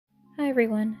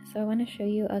everyone, so I want to show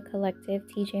you a collective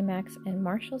TJMaxx and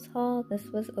Marshalls haul. This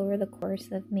was over the course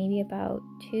of maybe about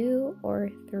 2 or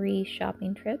 3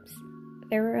 shopping trips.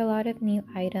 There were a lot of new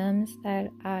items that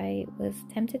I was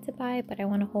tempted to buy, but I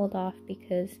want to hold off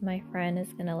because my friend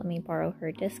is going to let me borrow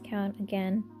her discount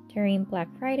again during Black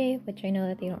Friday, which I know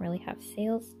that they don't really have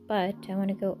sales, but I want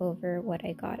to go over what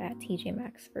I got at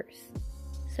TJMaxx first.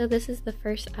 So this is the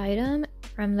first item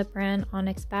from the brand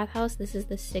Onyx Bathhouse. This is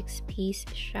the 6-piece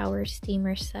shower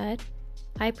steamer set.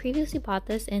 I previously bought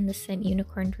this in the scent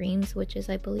Unicorn Dreams, which is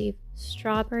I believe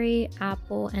strawberry,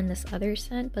 apple, and this other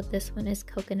scent, but this one is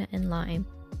coconut and lime.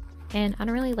 And I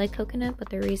don't really like coconut, but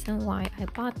the reason why I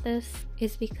bought this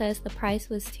is because the price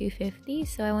was $2.50,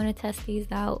 so I want to test these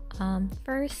out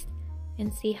first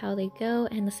and see how they go.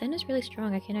 And the scent is really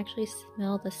strong. I can actually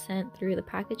smell the scent through the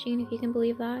packaging, if you can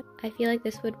believe that. I feel like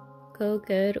this would go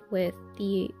good with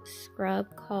the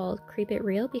scrub called Creep It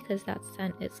Real because that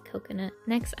scent is coconut.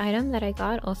 Next item that I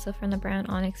got, also from the brand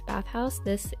Onyx Bathhouse.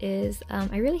 This is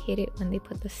I really hate it when they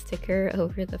put the sticker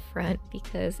over the front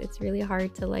because it's really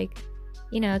hard to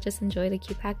just enjoy the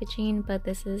cute packaging, but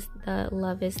this is the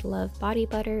Love is Love body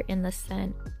butter in the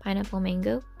scent Pineapple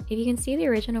Mango. If you can see the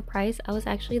original price, I was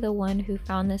actually the one who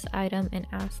found this item and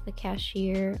asked the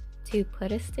cashier to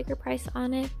put a sticker price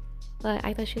on it, but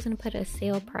I thought she was going to put a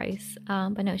sale price,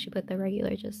 but no, she put the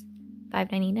regular just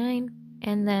 $5.99,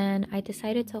 and then I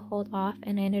decided to hold off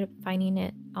and I ended up finding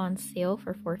it on sale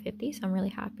for $4.50, so I'm really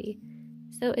happy.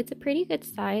 So it's a pretty good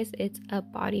size. It's a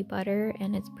body butter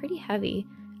and it's pretty heavy.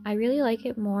 I really like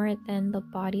it more than the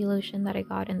body lotion that I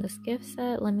got in this gift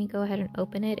set. Let me go ahead and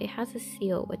open it. It has a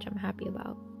seal, which I'm happy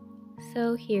about.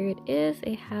 So here it is.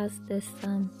 It has this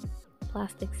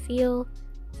plastic seal.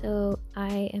 So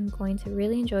I am going to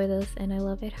really enjoy this, and I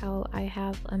love it how I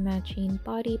have a matching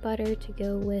body butter to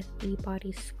go with the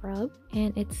body scrub,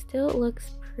 and it still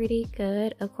looks pretty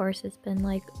good. Of course, it's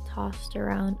been tossed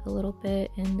around a little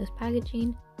bit in this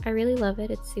packaging. I really love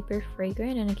it. It's super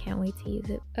fragrant and I can't wait to use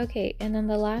it. Okay, and then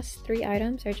the last 3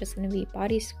 items are just going to be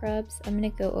body scrubs. I'm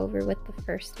going to go over with the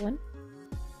first one.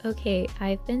 Okay,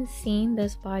 I've been seeing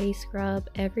this body scrub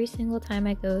every single time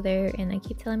I go there, and I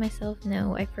keep telling myself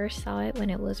no. I first saw it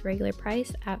when it was regular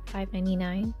price at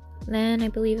 $5.99. Then I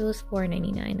believe it was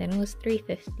 $4.99, then it was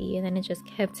 $3.50, and then it just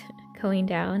kept going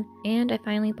down, and I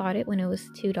finally bought it when it was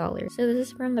 $2. So this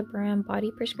is from the brand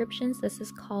Body Prescriptions. This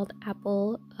is called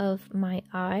Apple of My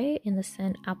Eye in the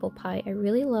scent Apple Pie. I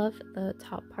really love the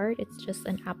top part. It's just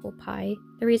an apple pie.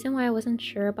 The reason why I wasn't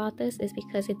sure about this is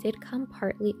because it did come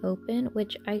partly open,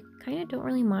 which I kind of don't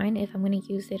really mind if I'm going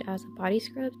to use it as a body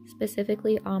scrub,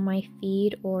 specifically on my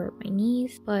feet or my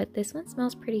knees, but this one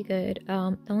smells pretty good.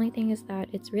 The only thing is that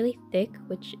it's really thick,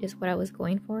 which is what I was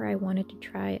going for. I wanted to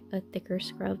try a thicker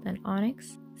scrub than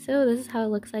Onyx. So this is how it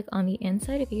looks like on the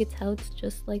inside. If you could tell, it's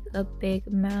just like a big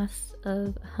mass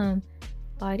of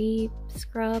body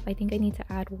scrub. I think I need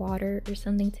to add water or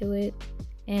something to it,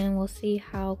 and we'll see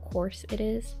how coarse it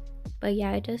is. But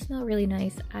yeah, it does smell really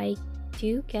nice. I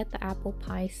do get the apple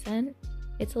pie scent.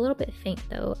 It's a little bit faint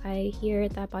though. I hear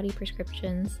that Body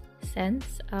Prescriptions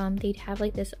scents, they'd have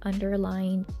this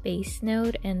underlying base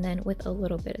note and then with a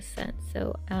little bit of scent.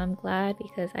 So I'm glad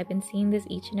because I've been seeing this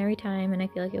each and every time and I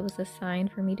feel like it was a sign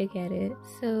for me to get it.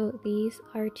 So these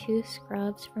are 2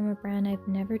 scrubs from a brand I've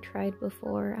never tried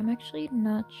before. I'm actually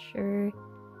not sure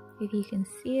if you can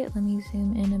see it. Let me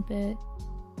zoom in a bit.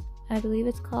 I believe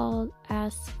it's called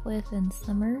Asquith and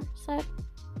Summer Set.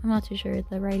 I'm not too sure,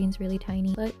 the writing's really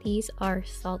tiny, but these are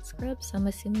salt scrubs, so I'm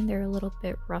assuming they're a little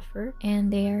bit rougher,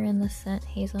 and they are in the scent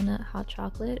Hazelnut Hot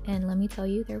Chocolate. And let me tell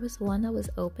you, there was one that was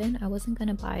open. I wasn't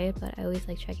gonna buy it, but I always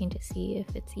like checking to see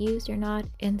if it's used or not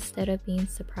instead of being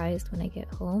surprised when I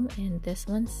get home. And this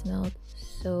one smelled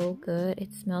so good.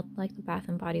 It smelled like the Bath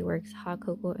 & Body Works Hot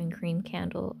Cocoa and Cream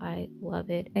candle. I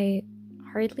love it. I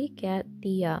hardly get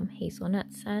the hazelnut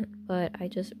scent, but I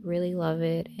just really love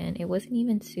it, and it wasn't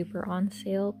even super on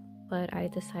sale, but I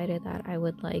decided that I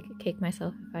would kick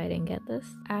myself if I didn't get this.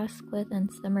 Asquith and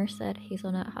Somerset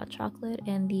Hazelnut Hot Chocolate,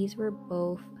 and these were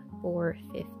both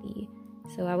 $4.50,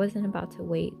 so I wasn't about to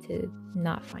wait to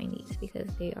not find these because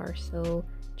they are so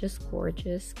just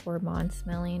gorgeous, gourmand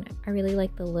smelling. I really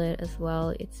like the lid as well.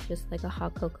 It's just like a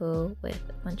hot cocoa with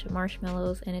a bunch of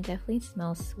marshmallows, and it definitely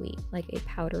smells sweet, like a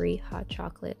powdery hot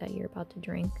chocolate that you're about to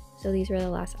drink. So these were the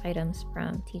last items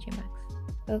from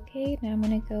TJMaxx. Okay, now I'm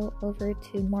gonna go over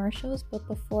to Marshalls, but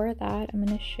before that I'm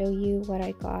gonna show you what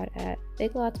I got at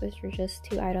Big Lots, which were just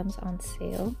 2 items on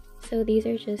sale. So these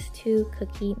are just 2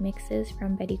 cookie mixes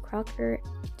from Betty Crocker,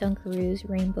 Dunkaroos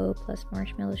Rainbow plus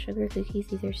Marshmallow Sugar Cookies.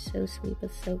 These are so sweet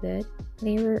but so good.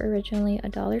 They were originally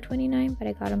 $1.29, but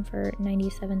I got them for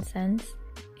 97 cents.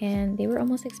 And they were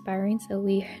almost expiring, so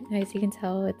as you can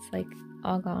tell, it's like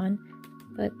all gone.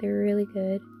 But they're really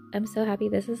good. I'm so happy.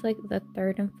 This is like the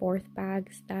 3rd and 4th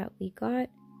bags that we got.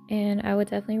 And I would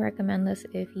definitely recommend this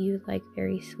if you like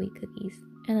very sweet cookies.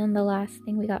 And then the last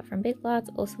thing we got from Big Lots,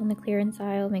 also in the clearance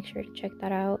aisle, make sure to check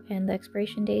that out. And the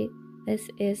expiration date, this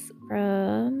is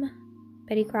from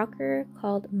Betty Crocker,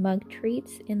 called Mug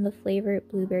Treats in the flavor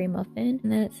blueberry muffin.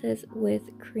 And then it says with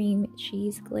cream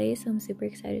cheese glaze, so I'm super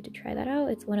excited to try that out.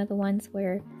 It's one of the ones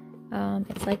where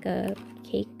it's like a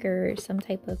cake or some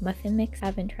type of muffin mix. I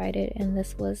haven't tried it, and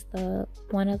this was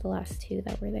one of the last 2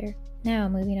 that were there. Now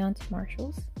moving on to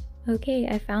Marshall's. Okay,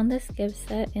 I found this gift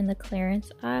set in the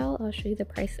clearance aisle. I'll show you the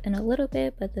price in a little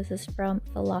bit, but this is from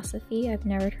Philosophy. I've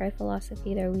never tried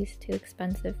Philosophy. They're always too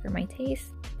expensive for my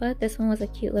taste. But this one was a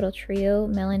cute little trio: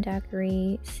 Melon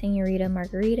Daiquiri, Senorita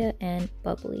Margarita, and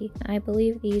Bubbly. I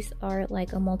believe these are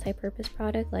like a multi-purpose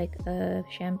product, like a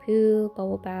shampoo,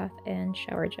 bubble bath, and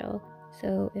shower gel.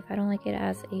 So if I don't like it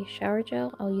as a shower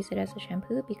gel, I'll use it as a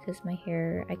shampoo, because my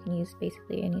hair, I can use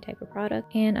basically any type of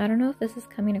product. And I don't know if this is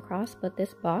coming across, but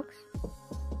this box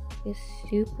is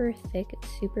super thick.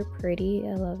 It's super pretty.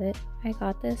 I love it. I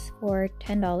got this for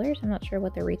 $10. I'm not sure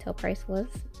what the retail price was.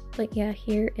 But yeah,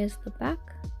 here is the back.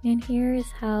 And here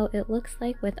is how it looks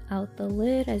like without the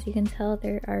lid. As you can tell,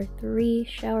 there are 3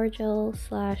 shower gel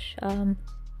slash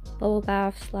bubble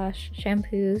bath slash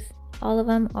shampoos. All of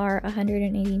them are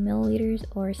 180 milliliters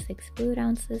or 6 fluid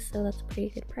ounces, so that's a pretty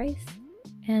good price.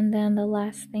 And then the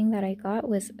last thing that I got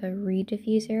was a reed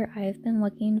diffuser. I've been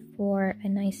looking for a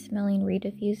nice smelling reed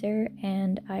diffuser,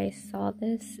 and I saw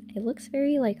this. It looks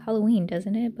very like Halloween,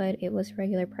 doesn't it? But it was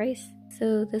regular price.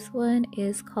 So this one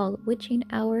is called Witching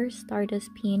Hour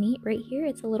Stardust Peony. Right here,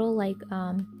 it's a little like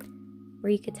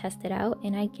where you could test it out,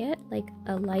 and I get like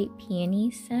a light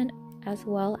peony scent, as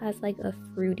well as like a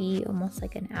fruity, almost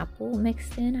like an apple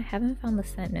mixed in. I haven't found the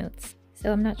scent notes,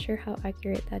 so I'm not sure how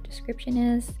accurate that description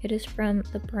is. It is from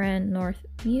the brand North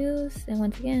Muse, and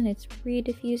once again, it's reed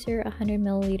diffuser, 100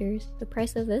 milliliters. The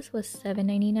price of this was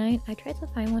 $7.99. I tried to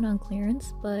find one on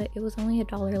clearance, but it was only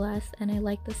 $1 less, and I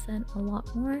like the scent a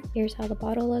lot more. Here's how the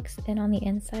bottle looks, and on the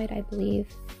inside, I believe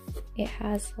it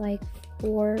has like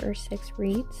 4 or 6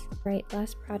 reeds. Right,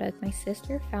 last product. My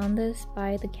sister found this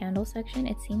by the candle section.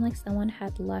 It seemed like someone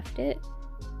had left it,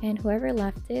 and whoever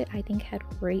left it, I think, had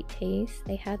great taste.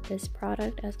 They had this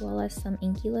product as well as some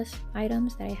Inky-less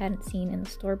items that I hadn't seen in the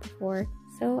store before.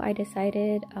 So I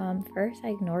decided, first I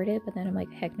ignored it, but then I'm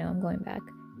like, heck no, I'm going back.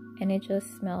 And it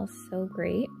just smells so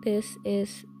great. This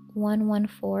is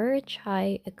 114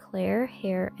 Chai Eclair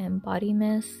Hair and Body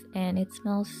Mist, and it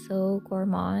smells so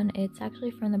gourmand. It's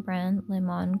actually from the brand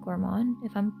Lemon Gourmand,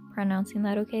 if I'm pronouncing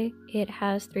that okay. It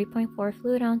has 3.4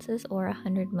 fluid ounces or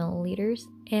 100 milliliters,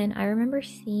 and I remember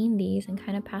seeing these and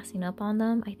kind of passing up on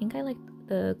them. I think I liked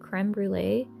the creme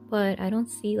brulee, but I don't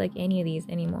see like any of these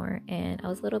anymore, and I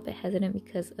was a little bit hesitant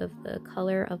because of the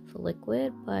color of the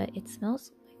liquid, but it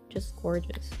smells like just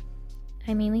gorgeous.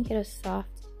 I mainly get a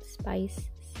soft spice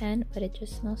scent, but it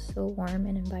just smells so warm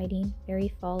and inviting,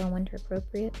 very fall and winter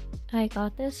appropriate. I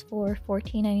got this for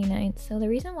 $14.99. so the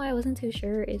reason why I wasn't too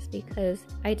sure is because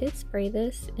I did spray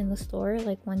this in the store,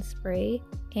 like one spray,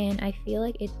 and I feel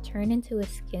like it turned into a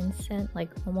skin scent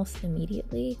like almost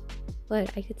immediately,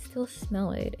 but I could still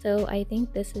smell it. So I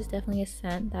think this is definitely a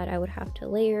scent that I would have to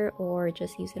layer or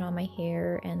just use it on my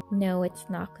hair, and no, it's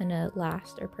not gonna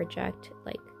last or project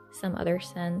like some other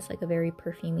scents, like a very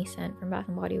perfumey scent from Bath &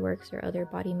 Body Works or other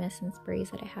body mists and sprays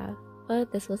that I have.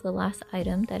 But this was the last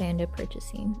item that I ended up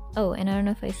purchasing. Oh, and I don't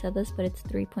know if I said this, but it's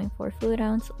 3.4 fluid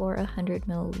ounce or 100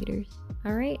 milliliters.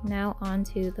 Alright, now on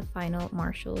to the final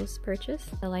Marshall's purchase.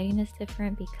 The lighting is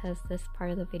different because this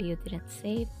part of the video didn't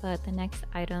save, but the next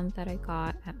item that I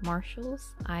got at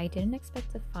Marshall's, I didn't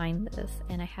expect to find this,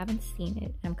 and I haven't seen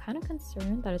it. And I'm kind of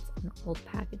concerned that it's an old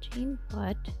packaging,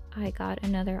 but I got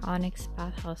another Onyx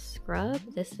Bathhouse Scrub.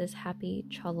 This is Happy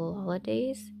Chalala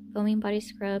Days Foaming Body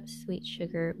Scrub, Sweet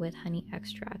Sugar with Honey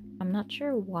Extract. I'm not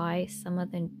sure why some of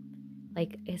the,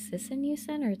 like, is this a new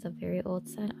scent or it's a very old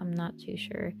scent? I'm not too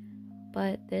sure.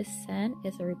 But this scent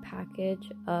is a repackage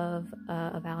of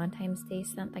a Valentine's Day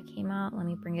scent that came out. Let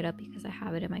me bring it up because I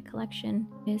have it in my collection.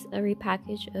 It is a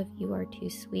repackage of You Are Too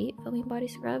Sweet Foaming Body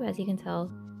Scrub. As you can tell,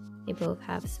 they both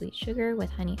have sweet sugar with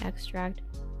honey extract.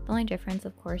 The only difference,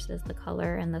 of course, is the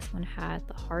color, and this one had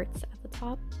the hearts at the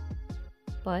top.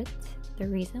 But the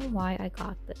reason why I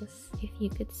got this, if you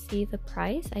could see the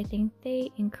price, I think they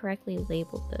incorrectly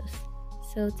labeled this.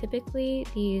 So typically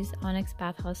these Onyx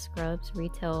bathhouse scrubs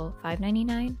retail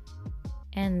 $5.99,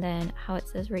 and then how it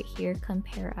says right here,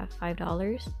 compare at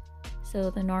 $5. So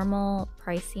the normal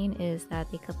pricing is that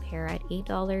they compare at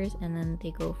 $8 and then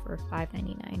they go for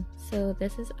 $5.99. So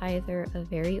this is either a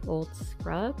very old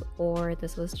scrub or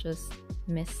this was just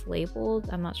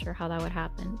mislabeled. I'm not sure how that would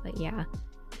happen, but yeah.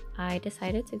 I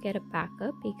decided to get a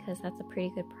backup because that's a pretty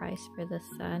good price for this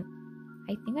set.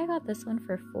 I think I got this one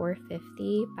for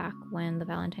 $4.50 back when the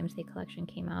Valentine's Day collection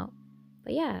came out.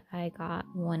 But yeah, I got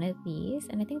one of these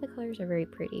and I think the colors are very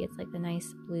pretty. It's like the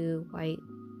nice blue white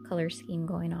color scheme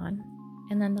going on.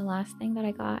 And then the last thing that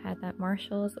I got at that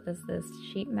Marshall's was this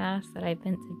sheet mask that I've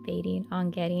been debating on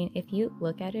getting. If you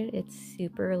look at it, it's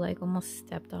super like almost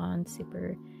stepped on,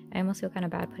 super. I almost feel kind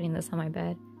of bad putting this on my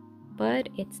bed. But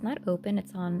it's not open,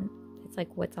 it's like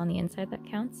what's on the inside that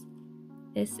counts.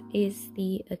 This is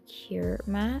the Acure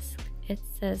mask. It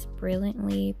says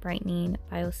Brilliantly Brightening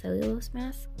Biocellulose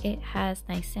Mask. It has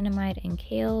niacinamide and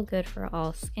kale, good for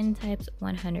all skin types,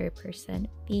 100%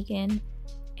 vegan.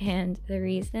 And the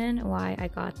reason why I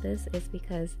got this is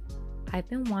because I've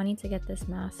been wanting to get this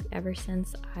mask ever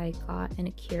since I got an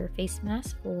Acure face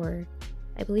mask for,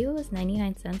 I believe it was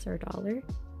 99 cents or $1,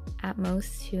 at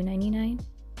most $2.99.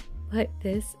 But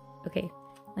this, okay,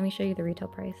 let me show you the retail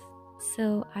price.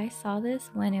 So I saw this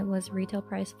when it was retail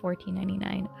price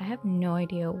 $14.99. I have no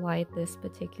idea why this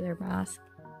particular mask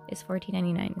is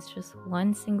 $14.99. It's just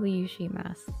one single use sheet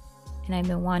mask and I've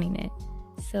been wanting it.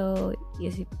 So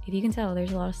if you can tell,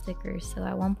 there's a lot of stickers. So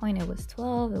at one point it was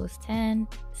 12, it was 10,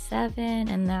 7,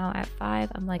 and now at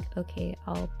 5, I'm like, okay,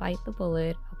 I'll bite the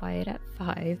bullet. I'll buy it at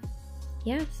 5.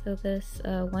 Yeah, so this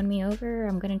won me over.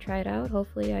 I'm gonna try it out.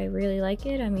 Hopefully I really like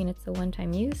it. I mean, it's a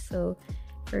one-time use, so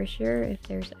for sure if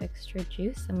there's extra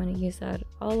juice, I'm gonna use that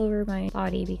all over my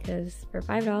body because for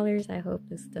 $5, I hope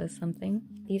this does something.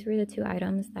 These were the 2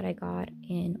 items that I got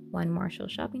in one Marshall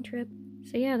shopping trip.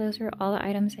 So yeah, those are all the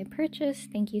items I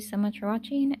purchased. Thank you so much for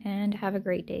watching and have a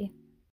great day.